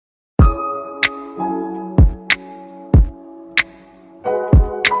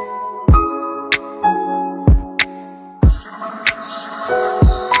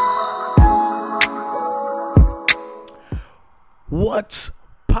What's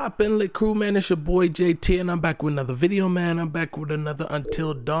poppin', lit crew, man? It's your boy JT, and I'm back with another video, man. I'm back with another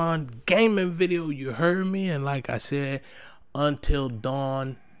Until Dawn gaming video. You heard me, and like I said, Until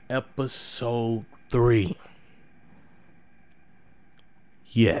Dawn episode 3.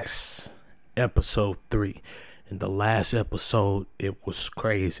 Yes, episode 3. In the last episode, it was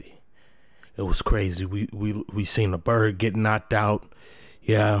crazy. It was crazy. We seen a bird get knocked out.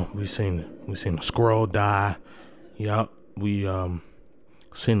 Yeah, we seen a squirrel die. Yeah, we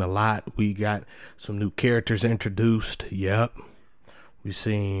seen a lot. We got some new characters introduced. Yep.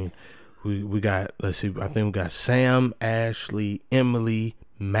 We got, let's see, I think we got Sam, Ashley, Emily,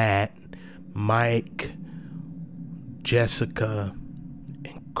 Matt, Mike, Jessica,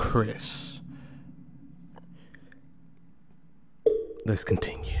 and Chris. Let's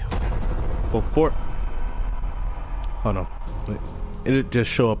continue. Hold on. It'll just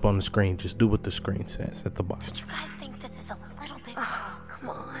show up on the screen. Just do what the screen says at the bottom. Don't you guys think this is a little bit... Oh, come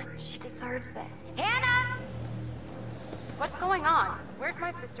on. She deserves it. Hannah! What's going on? Where's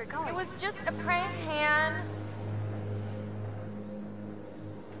my sister going? It was just a prank, Han.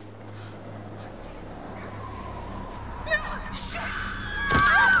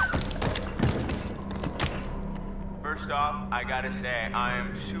 First off, I gotta say, I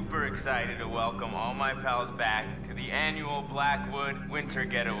am super excited to welcome all my pals back to the annual Blackwood Winter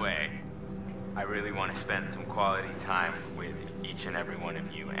Getaway. I really want to spend some quality time with each and every one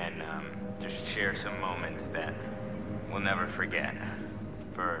of you and just share some moments that we'll never forget.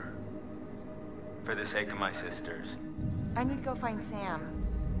 For the sake of my sisters. I need to go find Sam.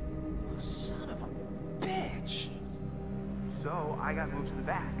 Son of a bitch. So I got moved to the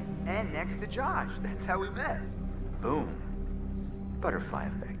back and next to Josh. That's how we met. Boom. Butterfly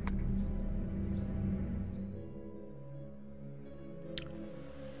effect.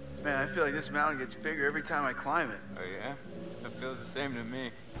 Man, I feel like this mountain gets bigger every time I climb it. Oh yeah? It feels the same to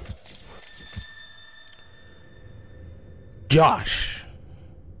me. Josh.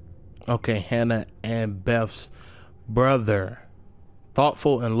 Okay, Hannah and Beth's brother.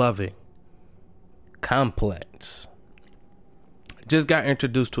 Thoughtful and loving. Complex. Just got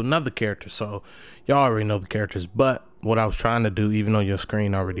introduced to another character, so y'all already know the characters. But what I was trying to do, even though your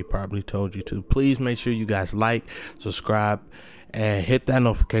screen already probably told you to, please make sure you guys like, subscribe, and hit that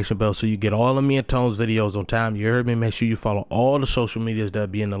notification bell so you get all of me and Tone's videos on time. You heard me? Make sure you follow all the social medias that'll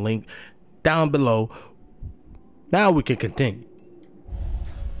be in the link down below. Now we can continue.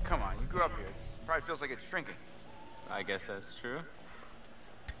 Come on, you grew up here. It probably feels like it's shrinking. I guess that's true.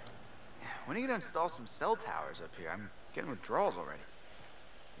 When are you gonna install some cell towers up here? I'm getting withdrawals already.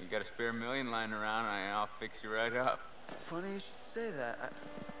 You got a spare million lying around, and I'll fix you right up. Funny you should say that.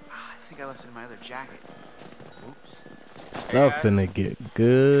 I think I left it in my other jacket. Oops. Stuff finna get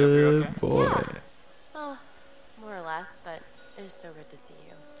good, okay? boy. Yeah. Oh, more or less, but it is so good to see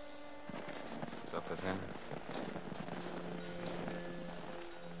you. What's up with him?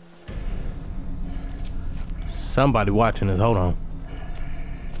 Somebody watching this. Hold on.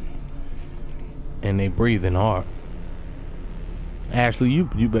 And they breathing hard. Ashley, you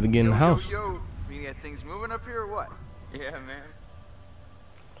better get in the house. Yo, you got things moving up here or what? Yeah, man.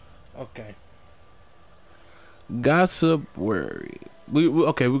 Okay. Gossip, worry.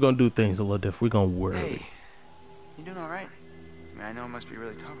 Okay, we're gonna do things a little different. We're gonna worry. Hey, you doing all right? I mean, I know it must be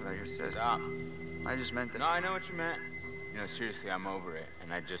really tough without your sis. Stop. I just meant that. No, I know what you meant. You know, seriously, I'm over it,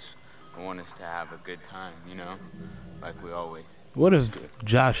 and I want us to have a good time, you know? Like we always. What if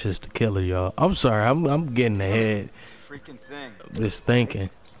Josh is the killer, y'all? I'm sorry, I'm getting ahead. Freaking thing. Just thinking.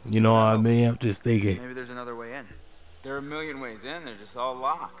 You know what I mean? I'm just thinking. Maybe there's another way in. There are a million ways in, they're just all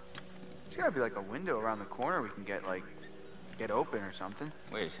locked. There's gotta be like a window around the corner we can get open or something.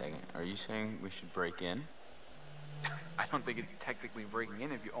 Wait a second, are you saying we should break in? I don't think it's technically breaking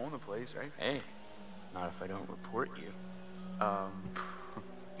in if you own the place, right? Hey, not if I don't report you.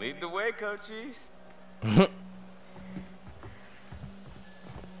 Lead the way, coachies.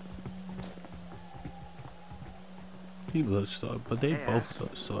 He looks so, but they both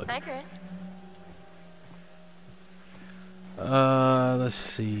look so. Hi, Chris. Let's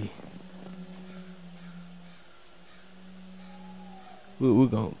see. We're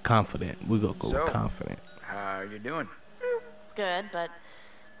going confident. We're gonna go So, confident. How are you doing? Good, but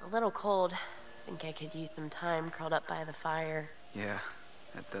a little cold. Think I could use some time curled up by the fire. Yeah,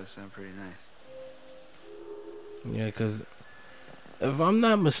 that does sound pretty nice. Yeah, because if I'm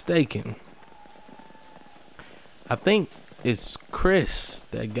not mistaken, I think it's Chris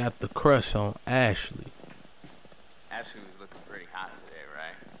that got the crush on Ashley. Ashley was looking pretty hot today,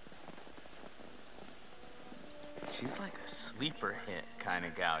 right? She's like a sleeper hit kind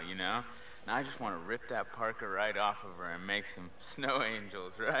of gal, you know? And I just want to rip that Parker right off of her and make some snow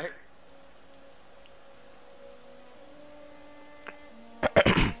angels, right?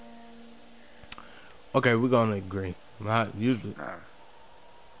 Okay, we're gonna agree. Not usually.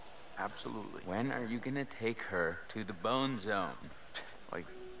 Absolutely. When are you gonna take her to the bone zone? Like,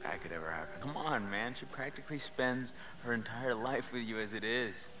 that could ever happen. Come on, man. She practically spends her entire life with you as it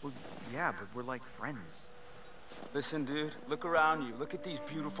is. Well, yeah, but we're like friends. Listen, dude, look around you. Look at these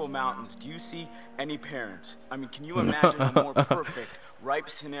beautiful mountains. Do you see any parents? I mean, can you imagine a more perfect, ripe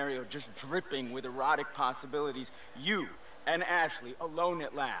scenario just dripping with erotic possibilities? You and Ashley alone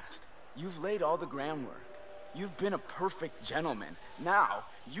at last. You've laid all the groundwork. You've been a perfect gentleman. Now,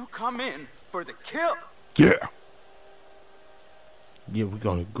 you come in for the kill. Yeah. Yeah, we're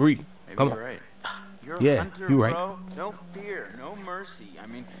gonna agree. Maybe Come you're on. right. You're a Yeah, hunter, you're right. bro. No fear, no mercy. I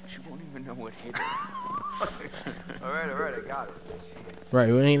mean, she won't even know what hit her. all right, I got it. Jeez.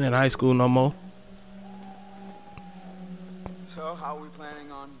 Right, we ain't in high school no more. So, how are we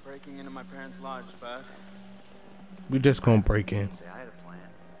planning on breaking into my parents' lodge, bud? We just gonna break in. Say I had a plan.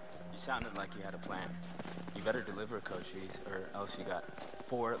 You sounded like you had a plan. You better deliver, Cochise, or else you got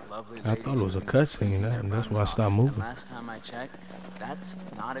 4 lovely ladies. I thought it was a who've been cutscene, pleasing their and that's brothers why I off. stopped And moving. last time I checked, that's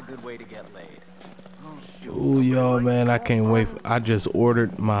not a good way to get laid. Ooh, yo, man, I can't wait. I just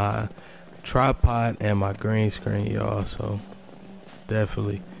ordered my tripod and my green screen, y'all. So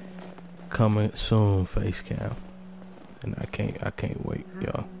definitely coming soon, face cam. And I can't wait,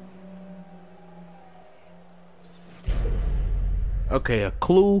 y'all. Okay, a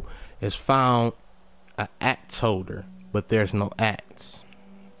clue is found, an axe holder, but there's no axe.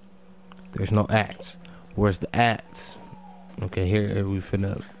 There's no axe. Where's the axe? Okay, here we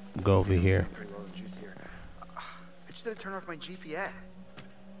finna go over here. Pretty low juice here. I just had to turn off my GPS.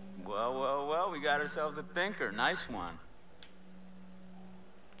 Well, we got ourselves a thinker. Nice one.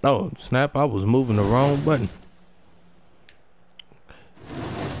 Oh, snap, I was moving the wrong button.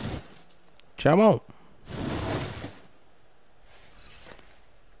 Come on.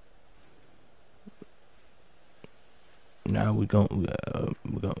 Now we gonna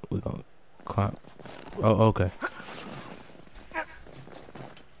climb. Oh, okay.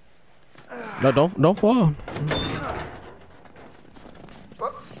 No, don't fall.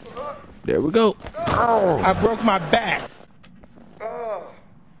 There we go. I broke my back. Oh,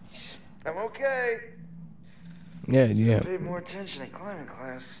 I'm okay. Yeah. Paid more attention in climbing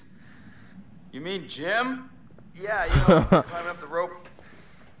class. You mean Jim? Yeah, you know, climbing up the rope.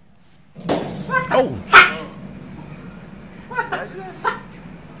 Oh.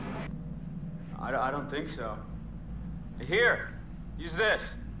 I don't think so. Here, use this.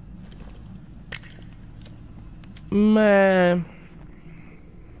 Man.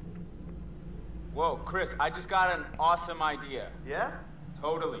 Whoa, Chris, I just got an awesome idea. Yeah?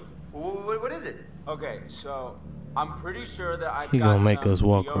 Totally. What is it? Okay, so I'm pretty sure that I've He got gonna make some us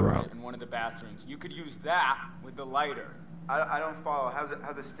walk deodorant around. in one of the bathrooms. You could use that with the lighter. I don't follow.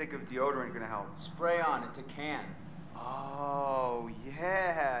 How's a stick of deodorant gonna help? Spray on, it's a can. Oh,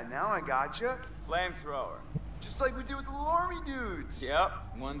 yeah. Now I gotcha. Flamethrower. Just like we did with the little army dudes. Yep,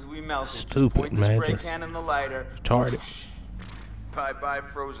 ones we melted. Just Stupid, point the man, spray just can in the lighter. retarded. Bye-bye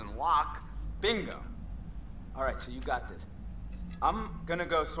frozen lock. Bingo. All right, so you got this. I'm gonna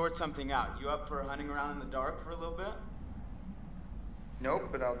go sort something out. You up for hunting around in the dark for a little bit? Nope,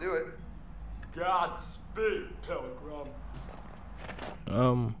 but I'll do it. Godspeed, Pilgrim.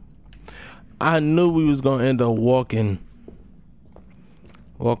 I knew we was gonna end up walking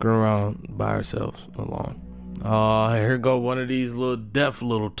around by ourselves alone. Oh, here go one of these little deaf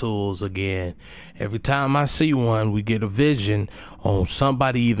little tools again. Every time I see one, we get a vision on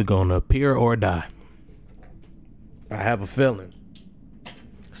somebody either gonna appear or die. I have a feeling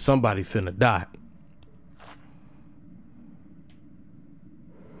somebody finna die.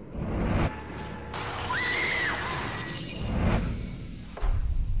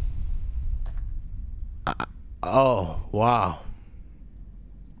 Oh, wow.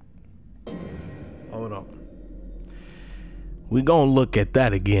 Hold on. We gonna look at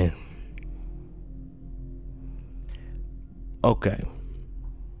that again. Okay.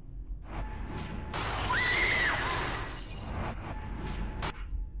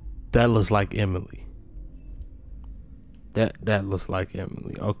 That looks like Emily. That looks like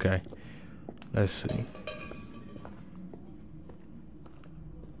Emily. Okay. Let's see.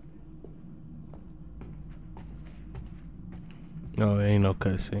 No, it ain't no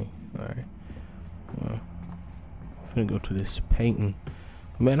cutscene. Alright. I'm finna go to this painting.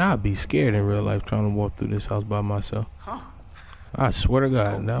 Man, I'd be scared in real life trying to walk through this house by myself. Huh? I swear to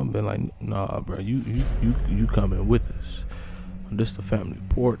God, now I've been like, nah, bro, you coming with us. This the family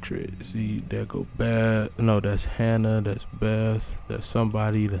portrait. See, there go Beth. No, that's Hannah. That's Beth. That's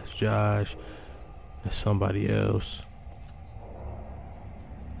somebody. That's Josh. That's somebody else.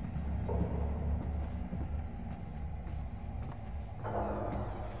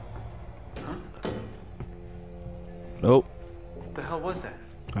 Nope. What the hell was that?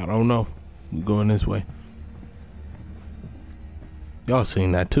 I don't know. We going this way. Y'all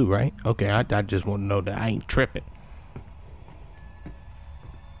seen that too, right? Okay, I just want to know that I ain't tripping.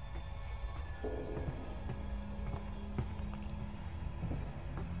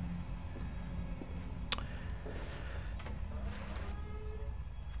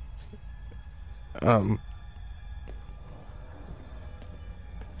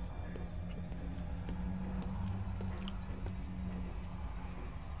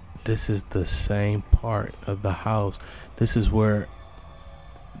 This is the same part of the house. This is where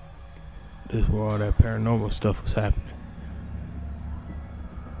all that paranormal stuff was happening.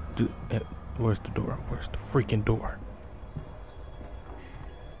 Dude, where's the door? Where's the freaking door?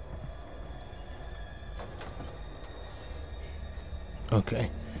 Okay.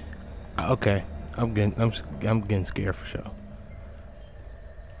 Okay. I'm getting scared for sure.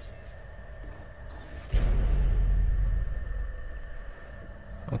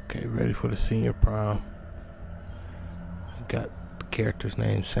 Okay, ready for the senior prom. Got the characters'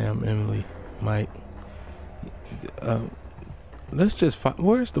 names: Sam, Emily, Mike. Let's just find.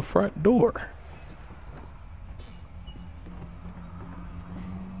 Where's the front door?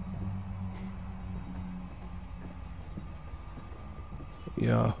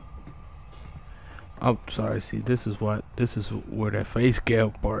 Yeah. I'm sorry. See, this is where that face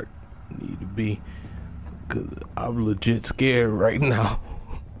scale part need to be. 'Cause I'm legit scared right now.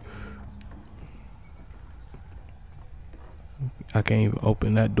 I can't even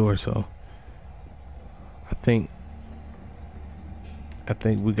open that door, so I think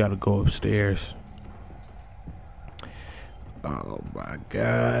we gotta go upstairs. Oh my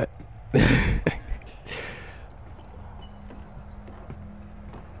God.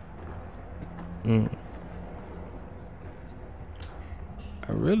 I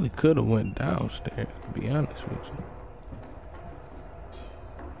really could have went downstairs, to be honest with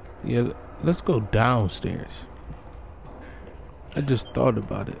you. Yeah, let's go downstairs. I just thought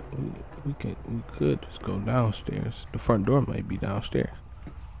about it. We could just go downstairs. The front door might be downstairs.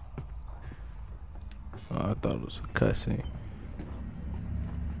 Oh, I thought it was a cutscene.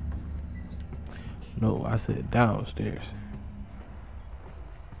 No, I said downstairs.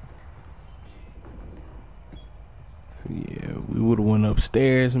 So yeah, we would have went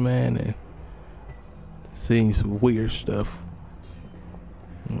upstairs, man, and seen some weird stuff.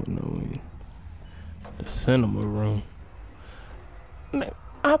 I don't know, the cinema room.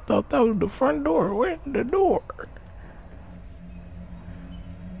 I thought that was the front door. Where's the door?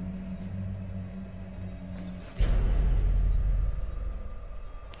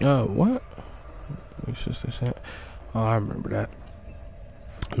 What? It's just a set. Oh, I remember that.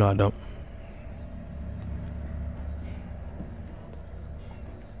 No, I don't.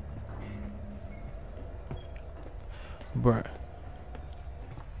 Bruh.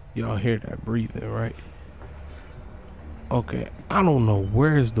 Y'all hear that breathing, right? Okay, I don't know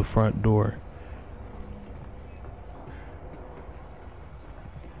where's the front door.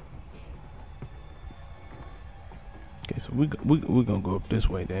 Okay, so we gonna go up this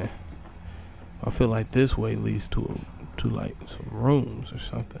way then. I feel like this way leads to like some rooms or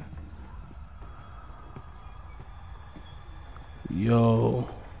something. Yo.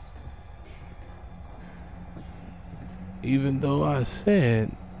 Even though I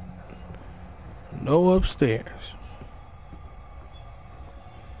said no upstairs.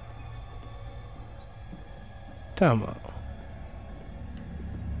 Come on.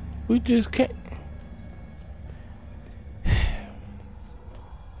 We just can't.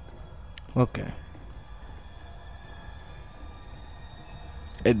 Okay.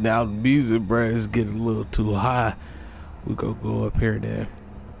 And now the music, bruh, is getting a little too high. We gonna go up here then.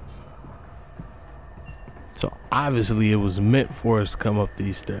 So obviously it was meant for us to come up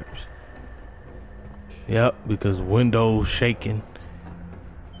these steps. Yep, because windows shaking.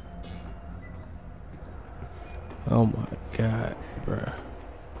 Oh my God, bruh.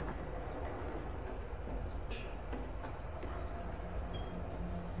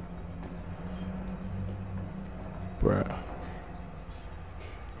 Bruh.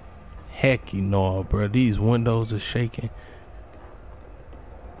 Heck you know, bruh. These windows are shaking.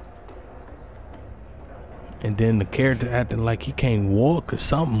 And then the character acting like he can't walk or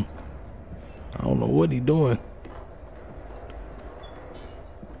something. I don't know what he doing.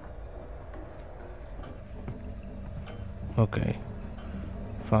 Okay.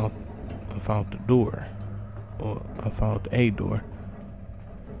 I found the door. Or I found a door.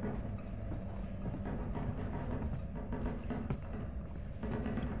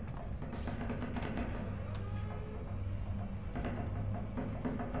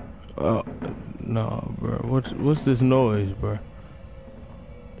 Oh no, bro. What's this noise, bro?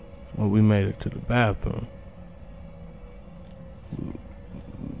 Well, we made it to the bathroom.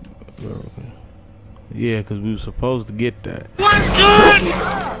 Yeah, cause we were supposed to get that. What's good?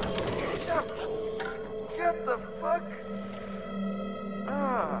 Get the fuck?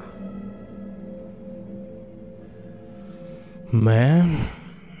 Ah. Man,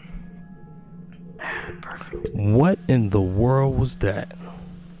 Perfect. what in the world was that?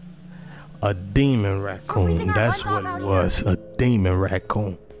 A demon raccoon. That's what it was. A demon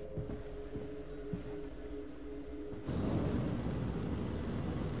raccoon.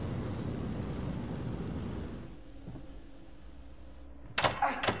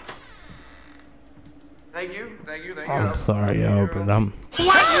 Thank you. I'm sorry, y'all, but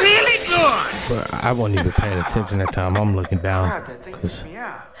What's really good? but I wasn't even paying attention that time. I'm looking down. Crap, that thing took me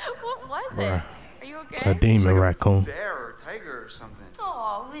out. What was Bruh. it? Are you okay? A demon raccoon. Bear or tiger or something.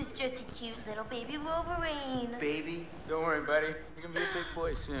 Oh, it was just a cute little baby Wolverine. Baby. Don't worry, buddy. You're gonna be a big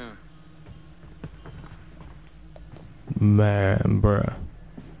boy soon. Man, bruh.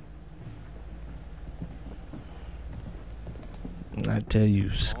 I tell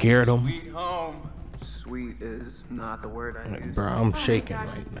you, scared him. Sweet home. Sweet is not the word I use. Bro, I'm shaking Gosh,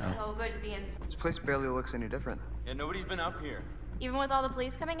 right it's now. so good to be in. This place barely looks any different. Yeah, nobody's been up here. Even with all the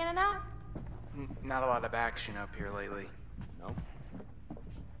police coming in and out? Not a lot of action up here lately. Nope.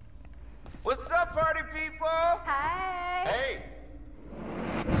 What's up, party people? Hey. Hey.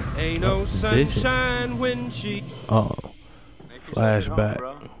 Ain't no Vision. sunshine when she. Oh, Make yourself at home, flashback.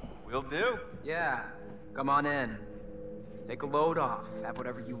 bro. Will do. Yeah, come on in. Take a load off. Have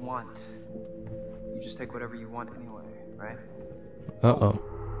whatever you want. You just take whatever you want anyway, right? Uh-oh.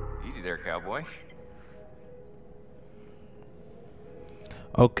 Easy there, cowboy.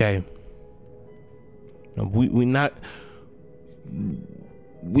 Okay. We not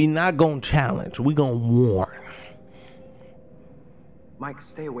gonna challenge. We gonna warn. Mike,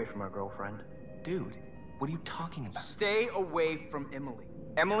 stay away from our girlfriend. Dude, what are you talking about? Stay away from Emily.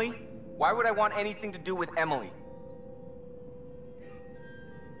 Emily? Why would I want anything to do with Emily?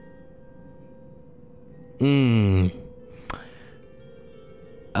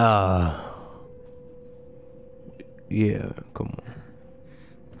 Yeah, come on.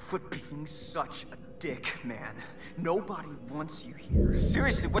 Quit being such a dick, man. Nobody wants you here.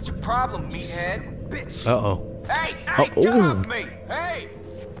 Seriously, what's your problem, meathead? Bitch! Uh-oh. Hey, Oh, get ooh. off me! Hey!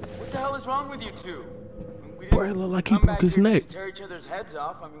 What the hell is wrong with you two? We Boy, it look like he come broke back his here just neck. to tear each other's heads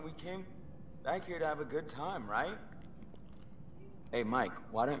off. I mean, we came back here to have a good time, right? Hey, Mike,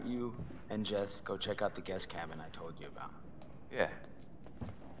 why don't you and Jess go check out the guest cabin I told you about? Yeah.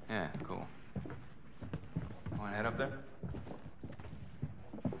 Yeah, cool. Wanna head up there?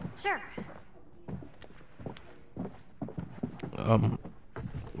 Sure.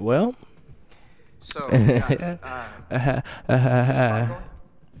 Well. So, Where's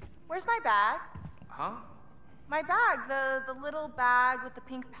my bag? huh? My bag, the little bag with the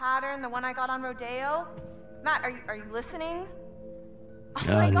pink pattern, the one I got on Rodeo. Matt, are you listening?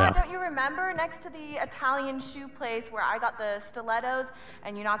 Oh my no. God, don't you remember next to the Italian shoe place where I got the stilettos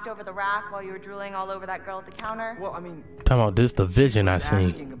and you knocked over the rack while you were drooling all over that girl at the counter? Well, I mean, Talking about this the vision I was seen.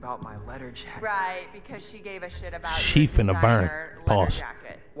 asking about my letter jacket. Right, because she gave a shit about She your finna burn. designer leather Pause.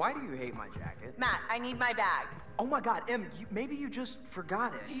 jacket. Why do you hate my jacket? Matt, I need my bag. Oh my God, Em, maybe you just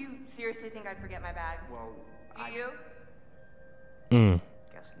forgot it. Do you seriously think I'd forget my bag? Well, Do you?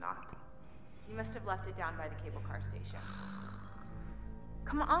 guess not. You must have left it down by the cable car station.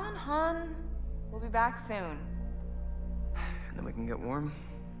 Come on, hon. We'll be back soon. And then we can get warm.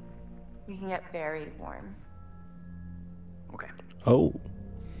 We can get very warm. Okay. Oh.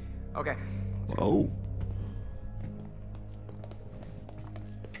 Okay. Oh.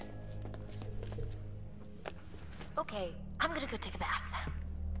 Okay, I'm gonna go take a bath.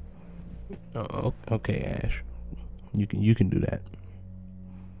 Oh, okay, Ash. You can do that.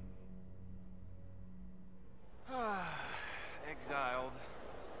 Exiled.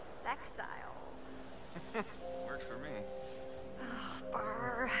 Sexiled. Works for me.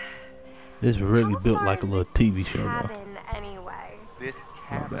 Brr. This really How built far like a is little this TV show, though. cabin anyway? This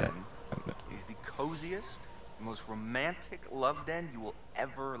Not bad. cabin is the coziest, most romantic love den you will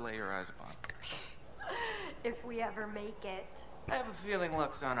ever lay your eyes upon. If we ever make it. I have a feeling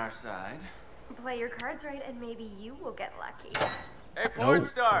luck's on our side. Play your cards right and maybe you will get lucky. Hey, porn Oh.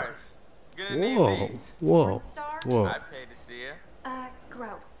 stars! Gonna need Whoa, these. whoa, whoa. I paid to see you.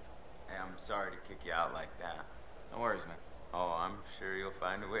 Gross. Hey, I'm sorry to kick you out like that. No worries, man. Oh, I'm sure you'll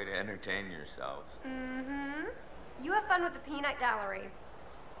find a way to entertain yourselves. Mm-hmm. You have fun with the peanut gallery.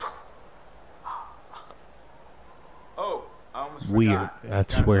 Oh, I almost Weird.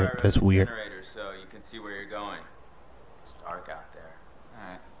 forgot. I swear, that's weird. Generator so you can see where you're going. It's dark out there.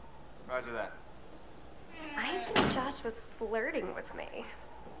 Alright. Roger that. I think Josh was flirting with me.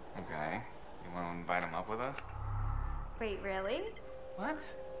 Okay. You want to invite him up with us? Wait, really?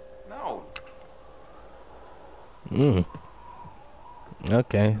 What? No.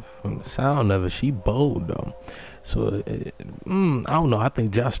 Okay. From the sound of it, she bold though. So, I don't know. I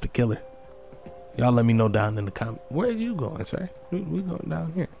think Josh the killer. Y'all let me know down in the comments. Where are you going, sir? We going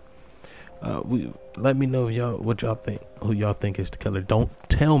down here. Let me know what y'all think. Who y'all think is the killer? Don't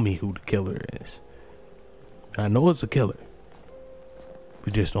tell me who the killer is. I know it's a killer.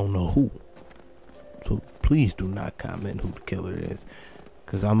 We just don't know who. So please do not comment who the killer is,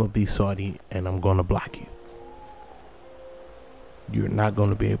 cause I'm gonna be salty and I'm gonna block you. You're not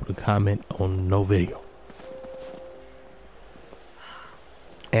gonna be able to comment on no video.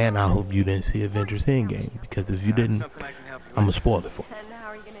 And I hope you didn't see Avengers Endgame, because if you didn't, Something I can help you I'm gonna with? spoil it for you. And how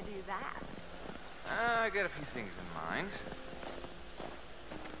are you gonna do that? I got a few things in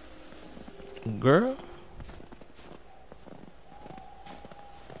mind. Girl.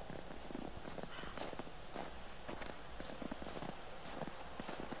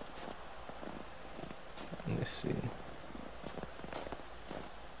 Let's see.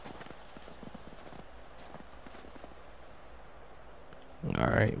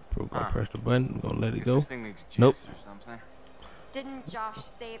 Alright, we're gonna press the button, we're gonna let it Guess go. this thing needs juice Nope. or something. Didn't Josh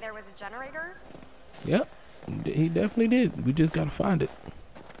say there was a generator? Yep, he definitely did. We just gotta find it.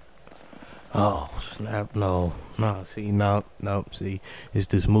 Oh snap! No, see, it's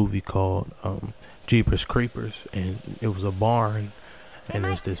this movie called Jeepers Creepers, and it was a barn, and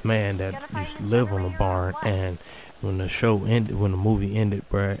there's this man that used to live on the barn, and when the show ended, when the movie ended,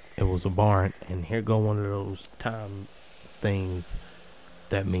 bruh, it was a barn, and here go one of those time things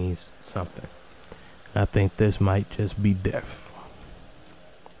that means something. I think this might just be death.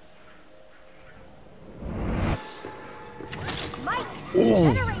 Mike!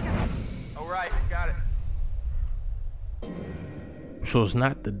 Oh. Generator! All right, got it. So it's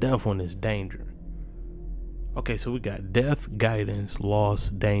not the death one, it's danger. Okay, so we got death, guidance, loss,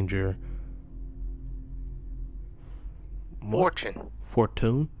 danger, Fortune.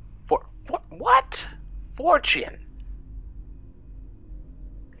 fortune. What? Fortune.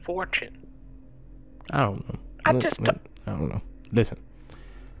 Fortune. I don't know. I don't know. Listen.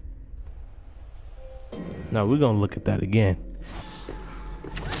 Now we're gonna look at that again.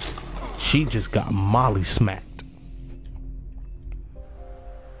 She just got Molly smacked.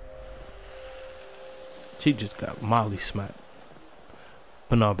 She just got Molly smacked.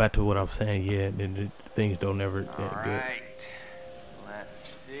 But no, back to what I was saying. Yeah, the things don't ever get All good. right.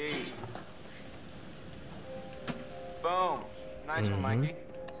 Let's see. Boom. Nice one, Mikey.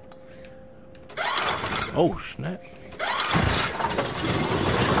 Oh snap!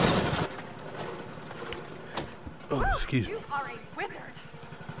 Oh, excuse me. You are a wizard!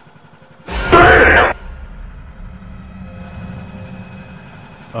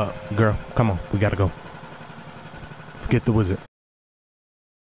 Girl, come on, we gotta go. Forget the wizard.